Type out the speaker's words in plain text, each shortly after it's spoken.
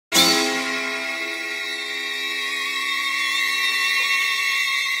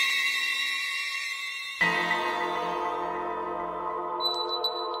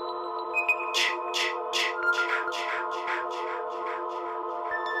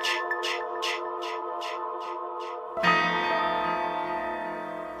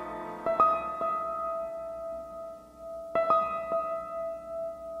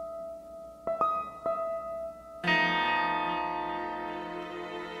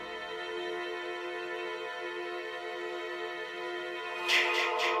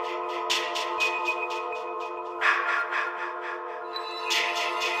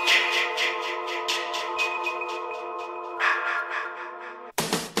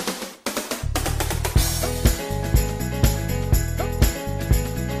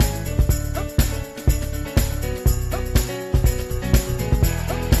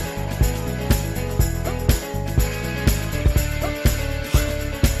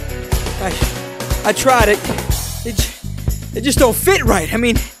I tried it. It just don't fit right. I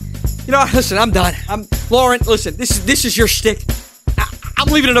mean, you know, listen, I'm done. Lauren, listen, this is your shtick. I'm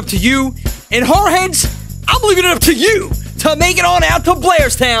leaving it up to you. And Whoreheads, I'm leaving it up to you to make it on out to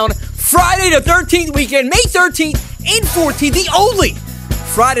Blairstown Friday the 13th weekend, May 13th and 14th, the only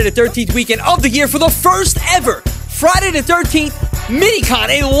Friday the 13th weekend of the year for the first ever Friday the 13th Minicon.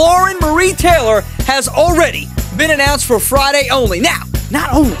 A Lauren Marie Taylor has already been announced for Friday only. Now,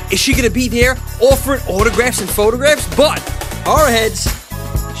 not only is she going to be there offering autographs and photographs, but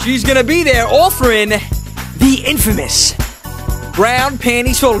Whoreheads, she's going to be there offering the infamous brown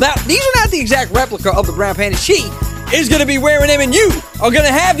panties photo. Now, these are not the exact replica of the brown panties. She is going to be wearing them, and you are going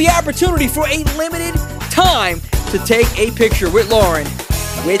to have the opportunity for a limited time to take a picture with Lauren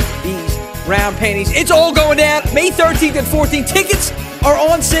with these brown panties. It's all going down May 13th and 14th. Tickets are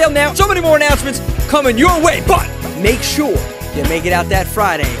on sale now. So many more announcements coming your way, but make sure you make it out that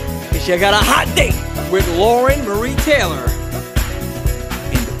Friday because you got a hot date with Lauren Marie Taylor.